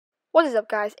What is up,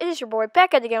 guys? It is your boy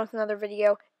back at it again with another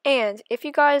video. And if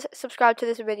you guys subscribe to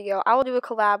this video, I will do a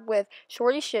collab with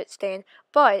Shorty Shitstain.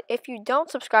 But if you don't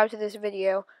subscribe to this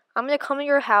video, I'm gonna come to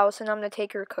your house and I'm gonna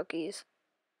take your cookies.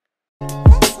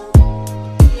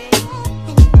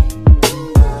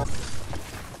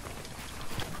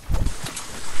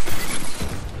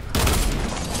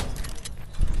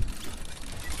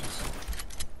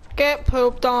 Get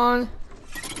pooped on.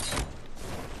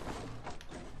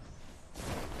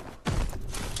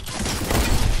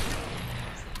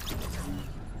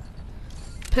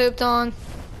 Pooped on.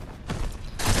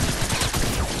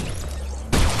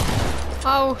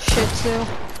 Oh shit, Sue.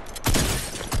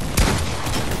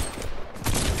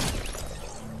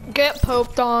 Get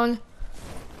pooped on.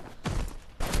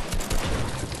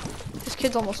 This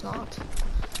kid's almost knocked.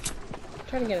 I'm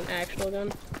trying to get an actual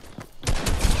gun.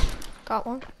 Got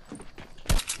one.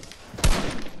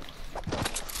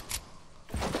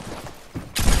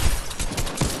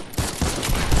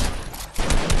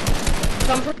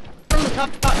 Come from the top.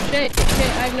 Shit,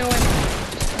 I have no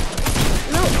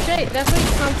idea. No, shit, that's why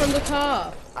you come from the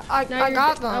top. I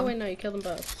got them. Oh wait, no, you killed them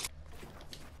both.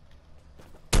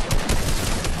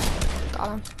 Got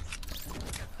him.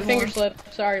 Finger slip.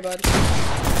 Sorry, bud.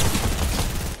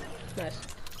 Nice.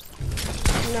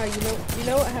 No, you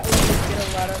know how we get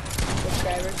a lot of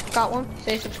subscribers. Got one.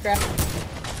 Say subscribe.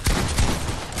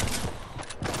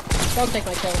 Don't take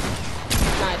my kill.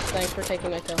 Nice, thanks for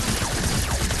taking my kill.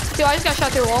 Dude, I just got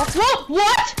shot through a wall. Whoa,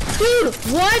 what? Dude,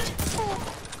 what?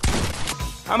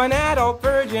 I'm an adult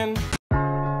virgin.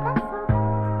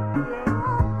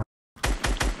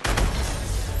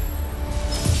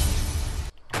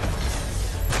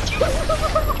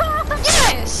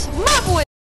 Yes! My boy!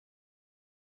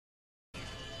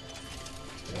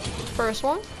 First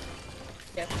one.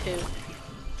 Yeah, 2.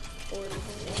 4.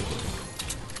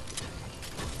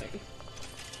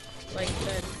 Like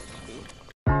that.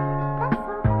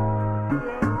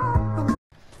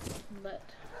 But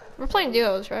We're playing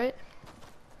duos, right?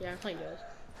 yeah, I'm playing duos.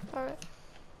 Alright.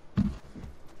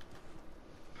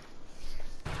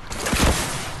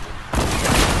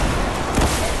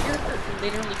 You're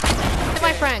literally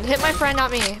Hit my friend,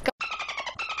 not me.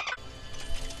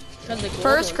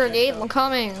 First grenade, I'm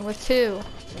coming with 2.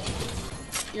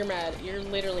 You're mad. You're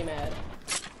literally mad.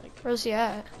 Like, Where's he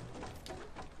at?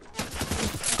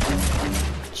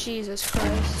 Jesus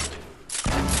Christ.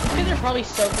 kids are probably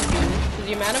so confused because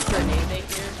the amount of grenades they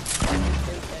hear is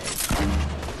insane.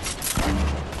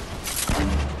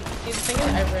 See, the thing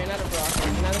is, I ran out of rockets,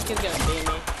 and now this kid's gonna beam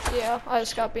me. Yeah, I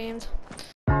just got beamed.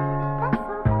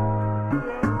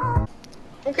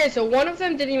 Okay, so one of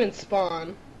them didn't even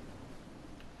spawn.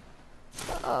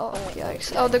 Oh,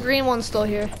 yikes. Oh, the green one's still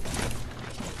here.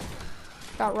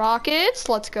 Got rockets,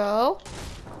 let's go.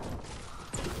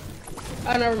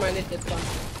 Oh, never mind, it did spawn.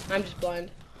 I'm just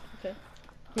blind. Okay.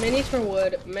 Minis for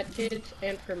wood, medkits,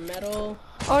 and for metal.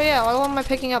 Oh yeah, why am I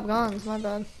picking up guns? My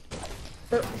bad.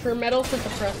 For metal, for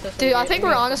suppressed SMG. Dude, I think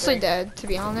we're honestly dead, to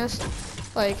be honest.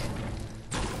 Like,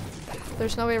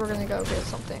 there's no way we're gonna go get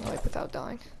something, like, without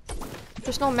dying.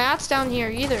 There's no mats down here,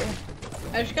 either.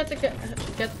 I just got to get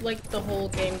like, the whole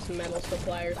game's metal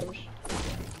supply or some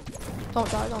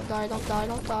Don't die, don't die, don't die,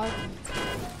 don't die.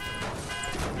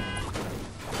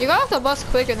 You got off the bus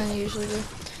quicker than you usually do.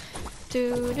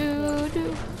 Do, do,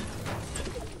 do.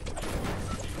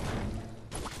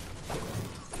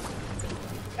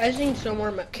 I just need some more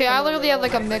Okay, I literally have,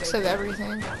 like, a mix of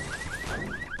everything.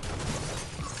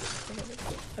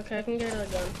 Okay, I can get a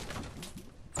gun.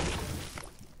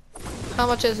 How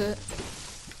much is it?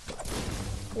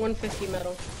 150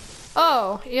 metal.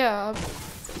 Oh, yeah.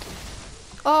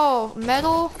 Oh,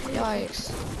 metal? Yikes.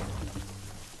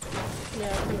 Yeah,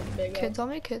 it's kind of big. Kids on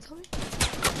me, kids on me.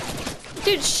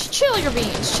 Dude, chill your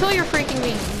beans. Chill your freaking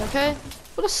beans, okay?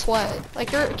 What a sweat.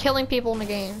 Like, you're killing people in the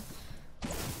game.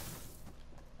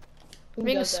 Who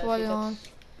Being does that? sweated on.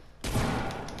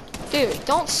 Dude,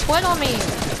 don't sweat on me.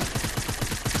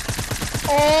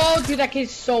 Oh, dude, that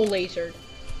kid's so lasered.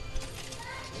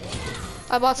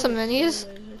 I bought some minis.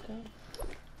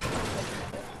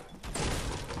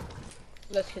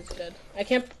 That kid's dead. I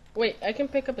can't. Wait, I can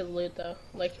pick up his loot though.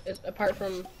 Like, apart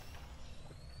from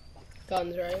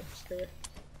guns, right? Or,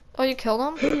 Oh, you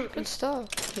killed him? Good stuff.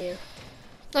 yeah.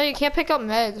 No, you can't pick up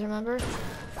meds, remember?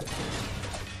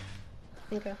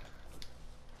 Okay.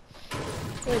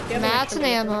 Wait, do you have Mats an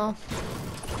and extra ammo.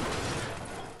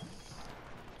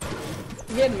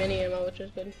 You get mini ammo, which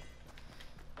is good.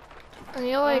 And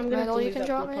you like I'm gonna have to metal you leave can that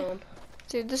drop for me? the pump.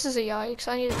 Dude, this is a yikes.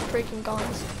 I need freaking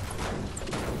guns.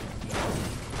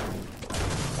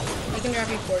 I can drop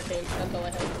you 14. That's all I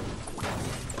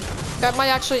have. That might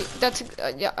actually, that's,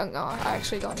 yeah, no, I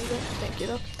actually don't need it. Thank you,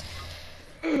 though.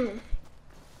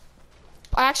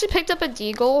 I actually picked up a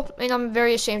deagle, and I'm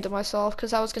very ashamed of myself,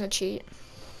 because I was going to cheat.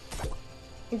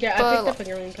 Yeah, I picked up a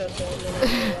green pistol, and then I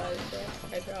realized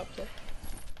I dropped it.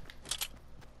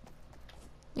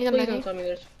 Need a Please mini? don't tell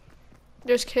me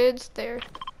There's kids there.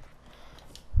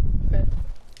 Okay.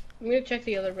 I'm gonna check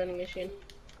the other vending machine.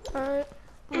 Alright,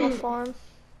 I'm gonna farm.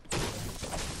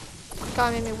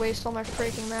 God made me waste all my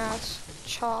freaking mats.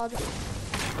 Chod.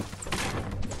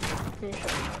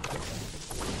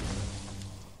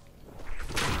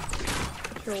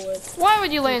 Sure would. Why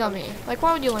would you land on me? Like,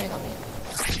 why would you land on me?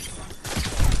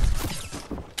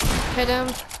 Hit him.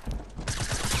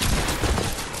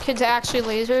 Kid's actually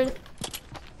lasered.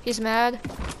 He's mad.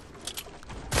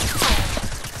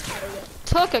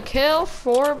 Took a kill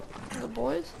for the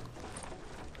boys.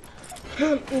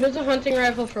 There's a hunting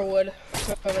rifle for wood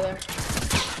over there.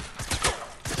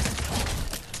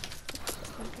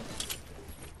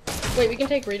 Wait, we can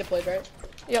take redeployed, right?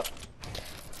 Yep.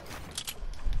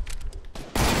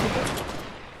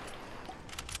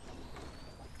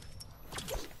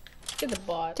 Get the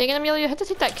bot. Dang it, Amelia, you had to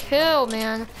take that kill,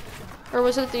 man. Or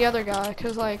was it the other guy?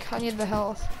 Cause like, I need the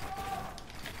health.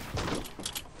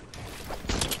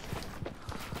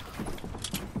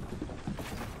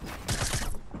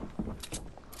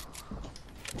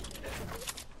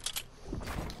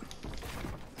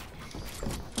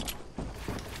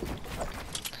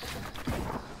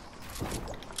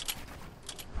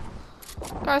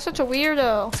 Guy's such a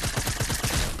weirdo.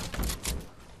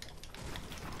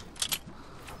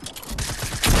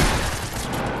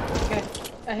 Okay.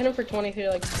 I hit him for 23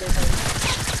 like 3 times.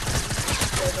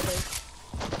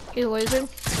 He's lasered.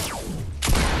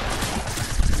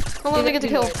 Come on, they get the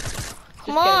kill.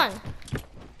 Come on!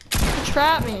 You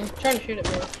trapped me. Trying to shoot at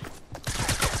me.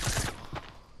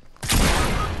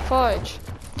 Fudge.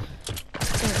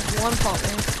 One pump me.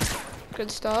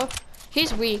 Good stuff.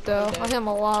 He's weak though. Okay. I hit him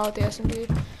a lot with the SMG.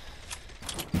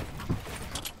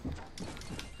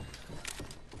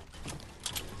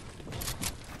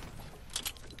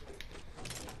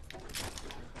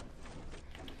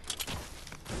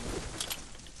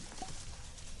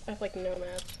 I have like no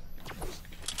mats.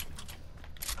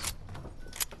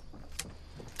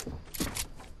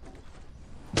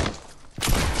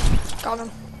 Got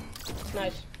him.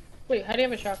 Nice. Wait, how do you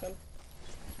have a shotgun?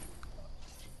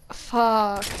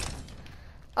 Fuck.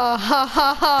 Ha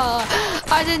ha ha.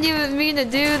 I didn't even mean to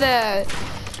do that.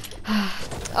 I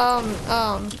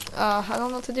don't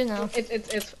know what to do now.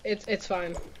 It's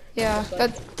fine. Yeah, Just like-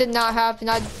 that did not happen.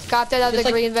 I got that out of Just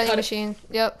the like green vending cut it. machine.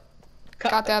 Yep.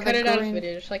 Got that cut out it of out of green. the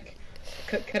video. Just like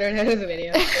cut it out of the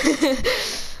video.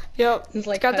 Yep. Just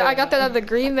like I got cut it that out out. of the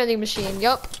green vending machine.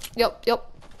 Yep. Yep. Yep.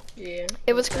 Yeah.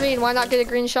 It was green. Why not get a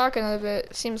green shotgun out of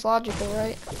it? Seems logical,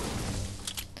 right?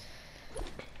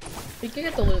 You can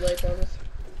get the loot light bonus.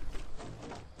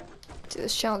 Dude,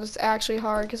 this challenge is actually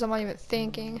hard because I'm not even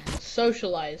thinking.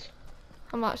 Socialize.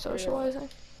 I'm not socializing.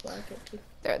 Black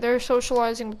it. They're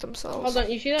socializing with themselves. Hold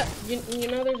on, you see that? You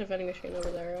know there's a vending machine over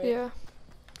there, right? Yeah.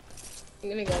 I'm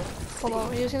gonna go. Hold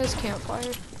on, I'm using this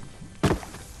campfire.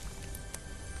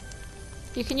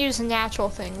 You can use natural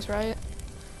things, right?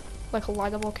 Like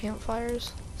lightable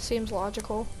campfires. Seems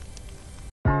logical.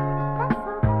 I'm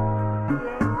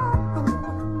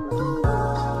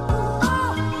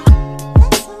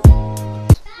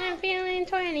feeling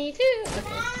 22.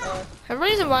 Okay.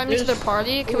 Everybody's inviting me to their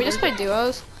party. Can we just play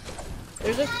duos?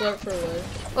 There's a float for wood.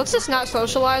 Let's just not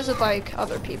socialize with like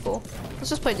other people. Let's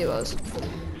just play duos.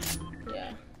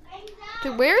 Yeah.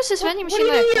 Dude, where is this vending What do machine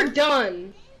you mean at? you're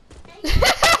done?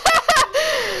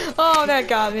 Oh, that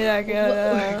got me. That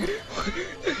got.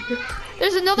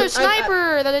 There's another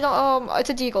sniper that I don't. It's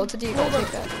a deagle. It's a deagle. I'll take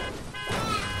that.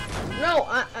 No,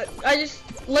 I just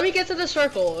let me get to the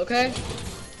circle, okay?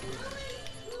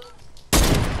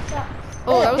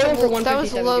 Oh, that going for was that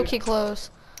was 157, low dude. key close.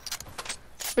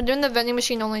 We're doing the vending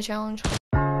machine only challenge.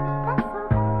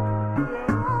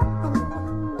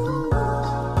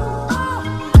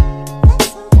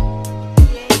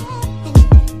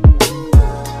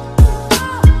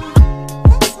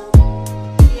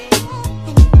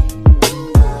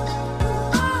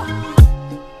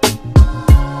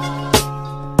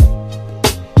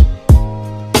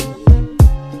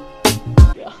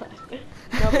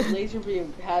 No, but laser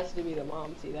beam has to be the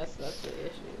mom. See, that's the issue.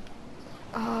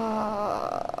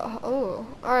 Oh.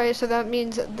 Alright, so that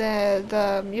means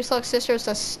the Muselk sister is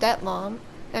the stepmom,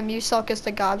 and Muselk is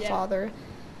the godfather.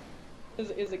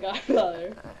 Is a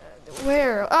godfather.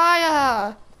 Where? Ah,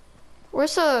 yeah.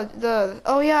 Where's the?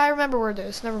 Oh yeah, I remember where it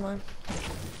is. Never mind.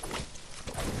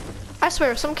 I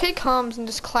swear, if some kid comes and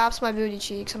just claps my booty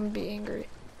cheeks, I'm gonna be angry.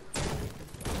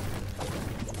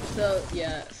 So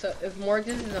yeah, so if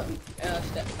Morgan is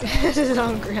step This is his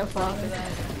own grandfather.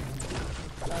 then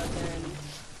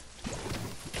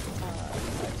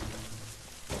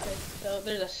okay, so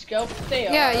there's a scope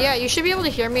there. Yeah, you should be able to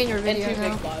hear me in your And video 2 now.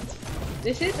 big pots.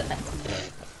 This is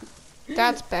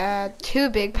That's bad. 2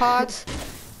 big pots?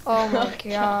 Oh my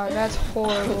god, that's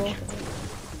horrible.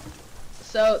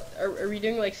 So are we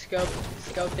doing like scope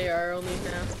AR only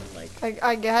now? Like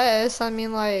I guess. I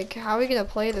mean, like, how are we gonna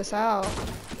play this out?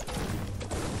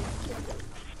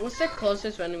 what's the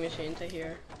closest vending machine to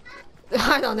here?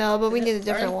 I don't know, but we need a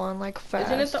different Aren't- one, like,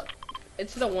 fast. Isn't it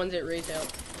it's the ones at retail.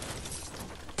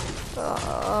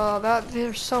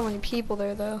 There's so many people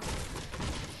there, though.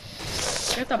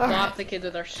 We have to bop the kids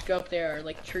with our scope AR,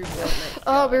 like true Fortnite.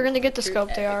 Oh, we're gonna get the True scope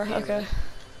AR. epic Okay.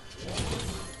 gaming.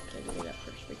 Give me that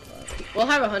first big pot. We'll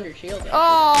have 100 shield.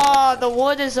 Oh, the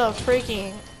wood is a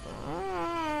freaking.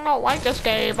 I don't like this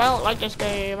game. I don't like this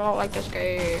game. I don't like this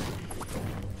game.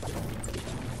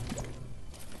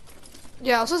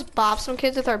 Yeah, let's just bop some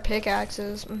kids with our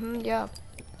pickaxes. Yeah.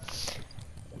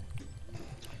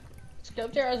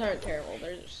 Scope ARs aren't terrible.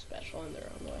 They're just special in their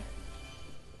own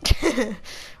way.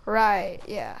 Right.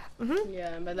 Yeah.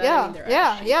 Yeah, but that I mean they're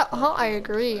actually Yeah. I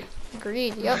agree.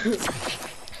 Agreed. Yep.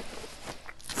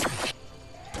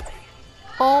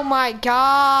 Oh my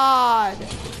god.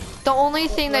 The only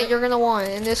thing that you're gonna want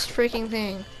in this freaking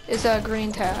thing is a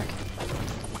green tack.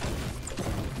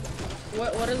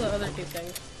 What are the other 2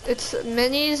 things? It's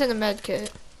minis and a med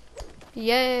kit.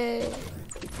 Yay.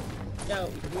 Yo,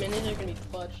 minis are gonna be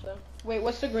clutch though. Wait,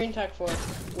 what's the green tag for?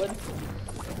 Wood?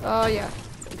 Oh yeah.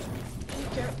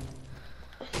 Okay.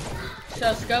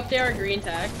 So scope AR green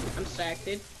tag. I'm stacked,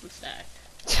 dude. I'm stacked.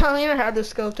 I don't even have the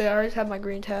scope there. I already have my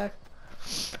green tack.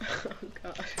 Oh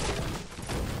god.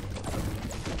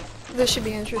 This should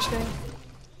be interesting.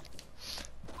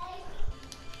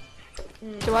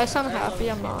 Do I sound happy?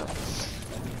 I'm not.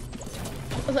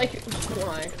 Like,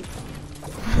 why?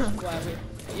 Why?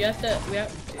 We have 2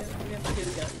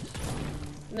 guns.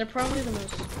 And they're probably the most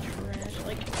trash.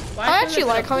 Like, why I couldn't actually they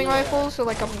like put a hunting blue rifles, so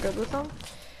like I'm good with them.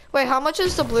 Wait, how much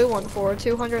is the blue one for?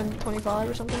 225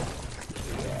 or something?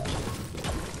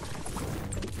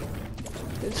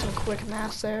 Did some quick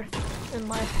math there in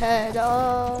my head.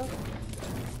 I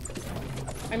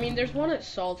mean, there's one at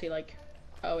Salty, like,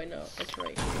 oh wait, no, that's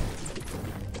right.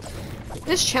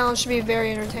 This challenge should be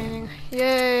very entertaining.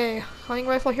 Yay! Hunting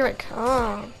rifle, here it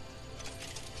comes.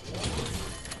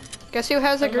 Guess who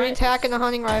has a green tack and a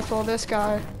hunting rifle? This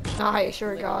guy. Nice,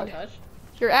 you're a god.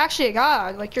 You're actually a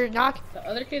god. Like you're not. The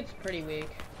other kid's pretty weak.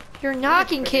 You're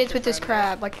knocking kids with this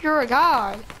crab. Like you're a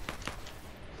god.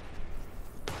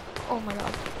 Oh my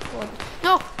god.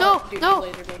 No, Dude, no.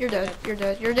 laser beam. You're dead. You're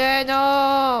dead. You're dead.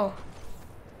 No.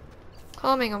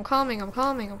 Coming. I'm coming. I'm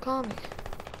coming. I'm coming.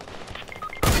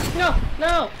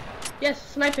 No.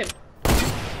 Yes, snipe him.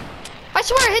 I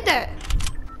swear I hit that.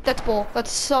 That's bull.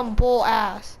 That's some bull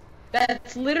ass.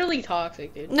 That's literally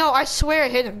toxic, dude. No, I swear I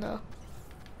hit him though.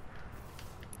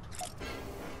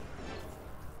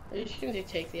 You're just gonna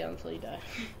take the L until you die.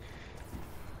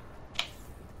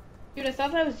 Dude, I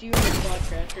thought that was you in the quad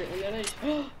crasher, and then I just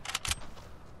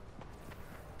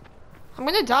I'm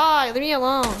gonna die. Leave me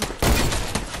alone.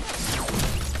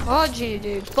 Fudge you,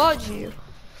 dude. Fudge you.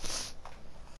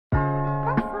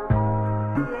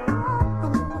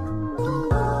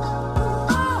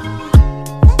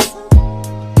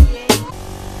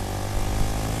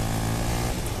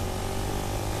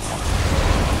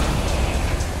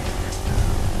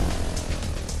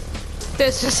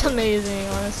 This is amazing,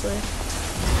 honestly.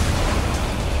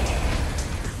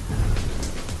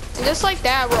 And just like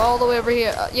that, we're all the way over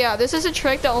here. Yeah, this is a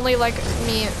trick that only like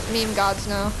meme gods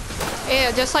know.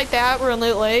 Yeah, just like that, we're in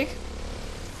Loot Lake.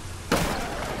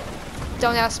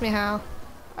 Don't ask me how.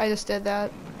 I just did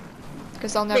that.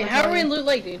 Because I'll never wait, how tell are we you. in Loot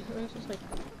Lake, dude? I was just like...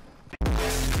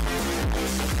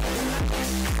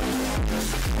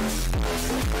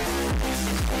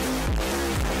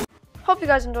 Hope you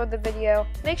guys enjoyed the video.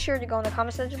 Make sure to go in the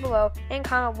comment section below and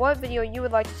comment what video you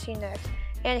would like to see next.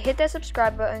 And hit that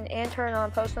subscribe button and turn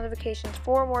on post notifications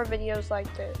for more videos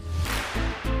like this.